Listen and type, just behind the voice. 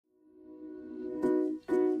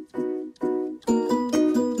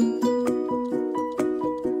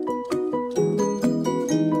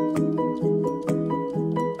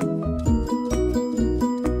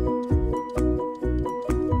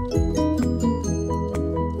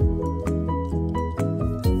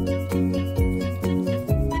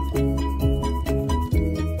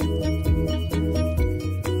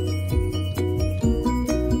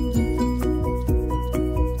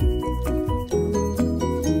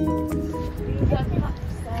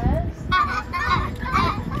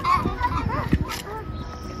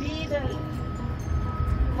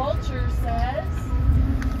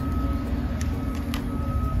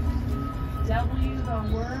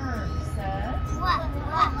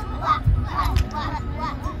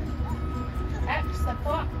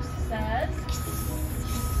says?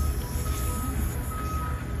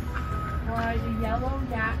 Y the yellow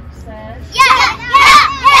yak says?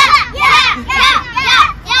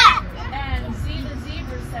 And Z the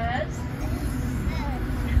zebra says?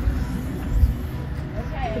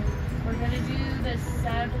 Okay, we're going to do the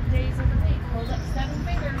 7 days of the week. Hold up 7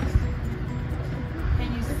 fingers. Can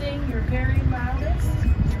you sing your very loudest?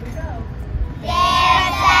 Here we go.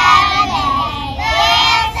 There's 7 days.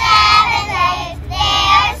 There's 7 days.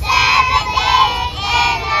 There's 7 days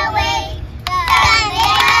in a week.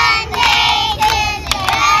 Sunday, Monday, Tuesday,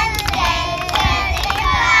 Wednesday, Thursday,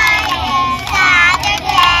 Friday,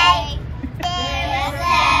 Saturday. There's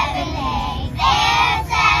 7 days. There's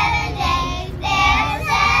 7 days. There's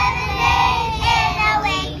 7 days in a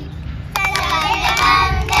week. Sunday,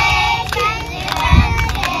 Monday, Tuesday,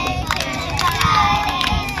 Wednesday, Thursday, Friday,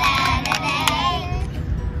 Saturday.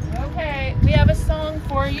 Okay, we have a song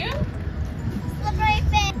for you. Slippery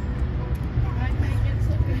fish. I think it's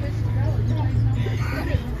Slippery Fish to go.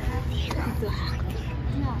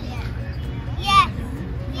 Yes. Yes.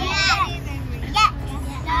 Yes.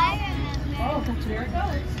 I remember. Oh, here it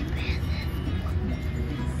goes.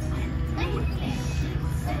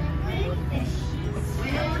 Slippery fish.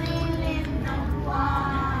 Swimming in the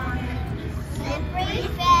water. Slippery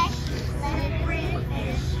fish. Slippery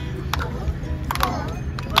fish.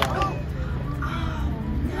 Oh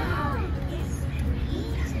no, it's been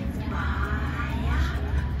eaten by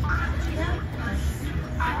octopus.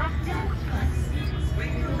 Octopus.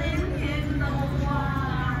 Swimming in the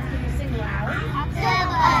water. Sing loud.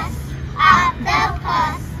 Octopus,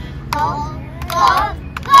 octopus, go, go,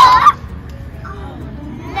 go. Oh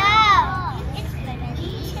no, it's been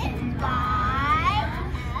eaten by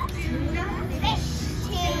tuna fish,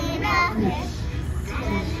 tuna fish,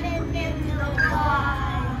 swimming in the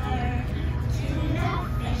water. Tuna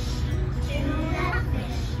fish,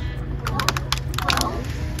 go, go,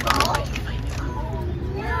 go. Oh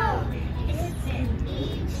no, it's been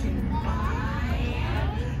eaten by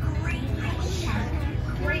great white shark,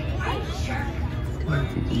 great white shark,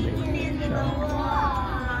 swimming in the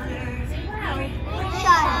water.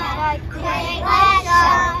 Shark, great white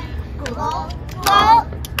shark, go, go, go.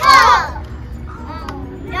 Oh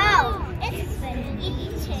no, it's been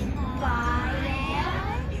eaten by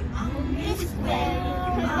this whale,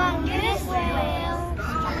 humongous whale,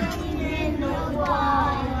 swimming in the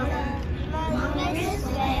water. Humongous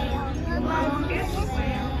whale, humongous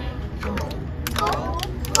whale, go, go,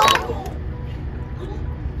 go.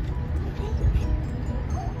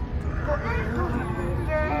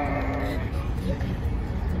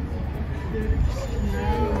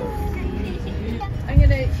 I'm going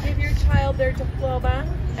to give your child their diploma,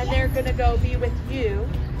 and they're going to go be with you.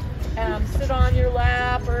 Sit on your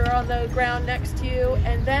lap or on the ground next to you,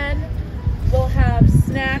 and then we'll have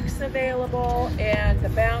snacks available and the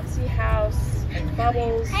bouncy house and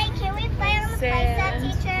bubbles Hey, can we play on the Sand. playset,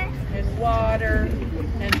 teacher? and water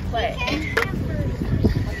and play.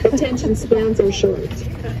 Attention spans are short.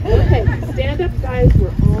 Okay, stand up, guys.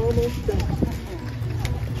 We're almost done.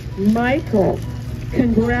 Michael,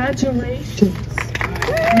 congratulations.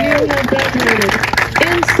 You have graduated.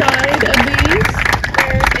 Inside of these,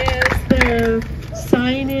 there is their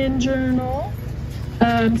sign-in journal,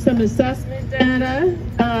 some assessment data,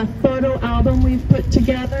 a photo album we've put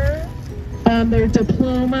together, their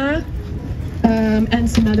diploma, and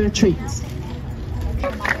some other treats.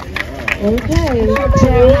 Okay,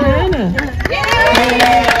 Johanna.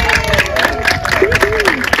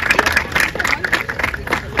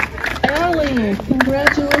 Ellie,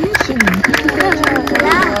 congratulations.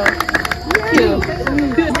 Thank you.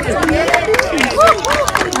 Good.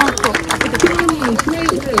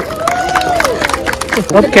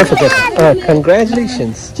 Okay,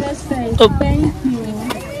 congratulations. Just say thank you.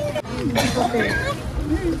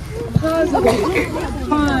 Positive,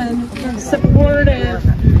 fun, supportive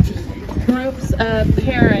groups of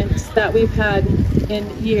parents that we've had in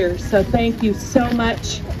years. So thank you so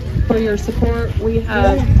much for your support. We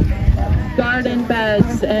have garden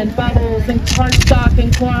beds and bubbles and cardstock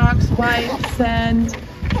and clocks, wipes and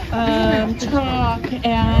chalk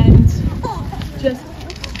and just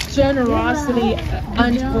generosity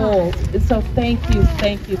untold. So thank you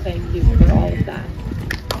for all of that.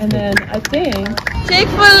 And then I think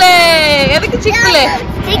Chick-fil-A! I think it's Chick-fil-A.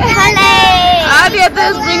 Chick-fil-A! Adyata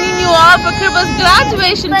is bringing you all for Kripa's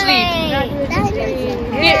graduation treat.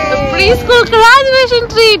 Preschool graduation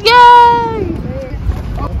treat, yay!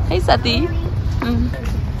 Hey Sati.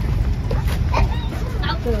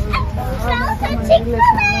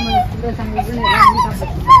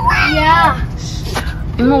 Yeah.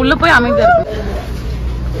 இன்னும் உள்ள போய் அமைதியா இருக்கு.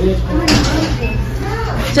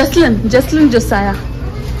 Jocelyn, Josiah.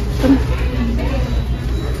 Come.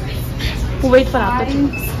 We'll wait for after.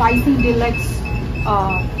 Spicy deluxe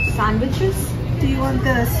sandwiches. Do you want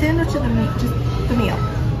the sandwich or the meat?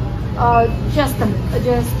 Just the meal.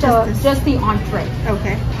 Just the entree.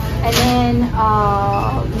 Okay. And then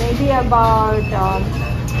maybe about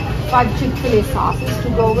 5 Chick-fil-A sauces to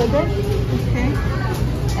go with it. Okay.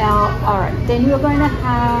 All right. Then you're going to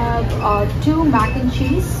have 2 mac and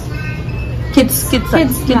cheese. Kids mac and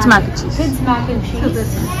cheese. Kids mac and cheese. So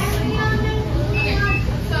this is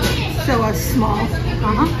a small.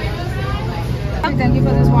 We thank you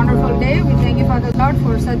for this wonderful day. We thank you, Father God,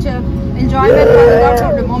 for such a enjoyment, Father God,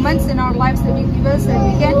 for the moments in our lives that you give us, that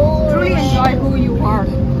we can truly enjoy who you are.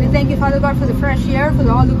 We thank you, Father God, for the fresh air, for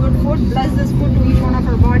all the good food. Bless this food to each one of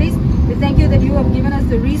our bodies. We thank you that you have given us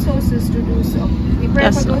the resources to do so. We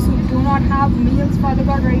pray for those who do not have meals, Father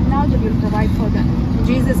God, right now, that you'll provide for them. In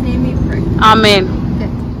Jesus' name we pray. Amen. Okay.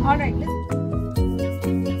 All right.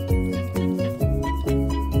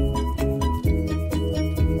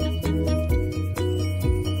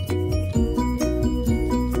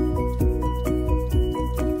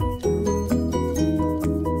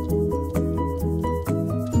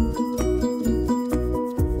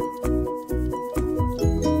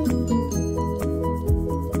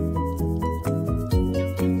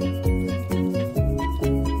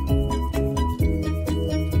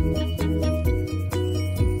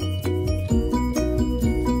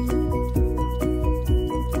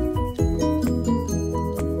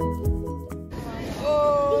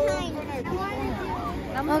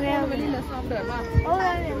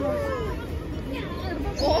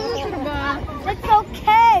 It's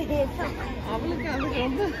okay.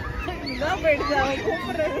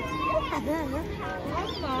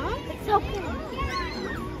 It's okay.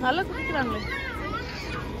 நல்லா குடிக்கறாங்களே.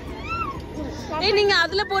 ஏய் நீங்க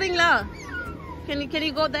அதுல போறீங்களா? Can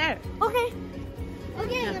you go there? Okay.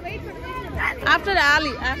 Okay, wait for me. After the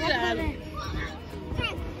alley.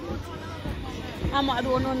 ஆமா அது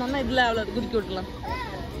ஒண்ணு இதுல அவ்வளவு குடிக்க விடலாம்.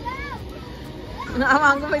 நான்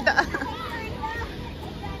அங்க போய்ட்டா.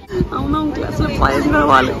 அவனா உன் கிளாஸ்ல பயங்கர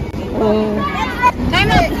வாளு.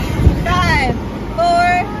 Time up. 5,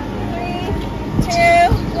 4, 3, 2,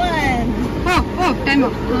 1. Oh, time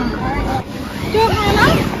up.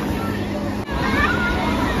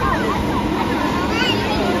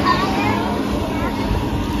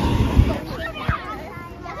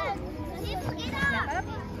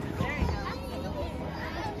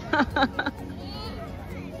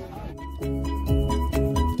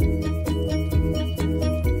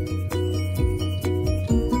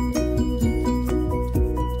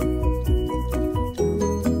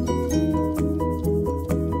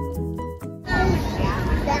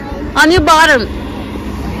 On your bottom.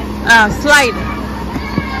 Slide.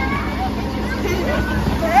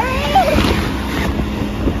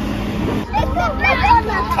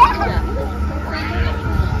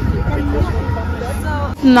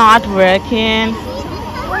 Not working.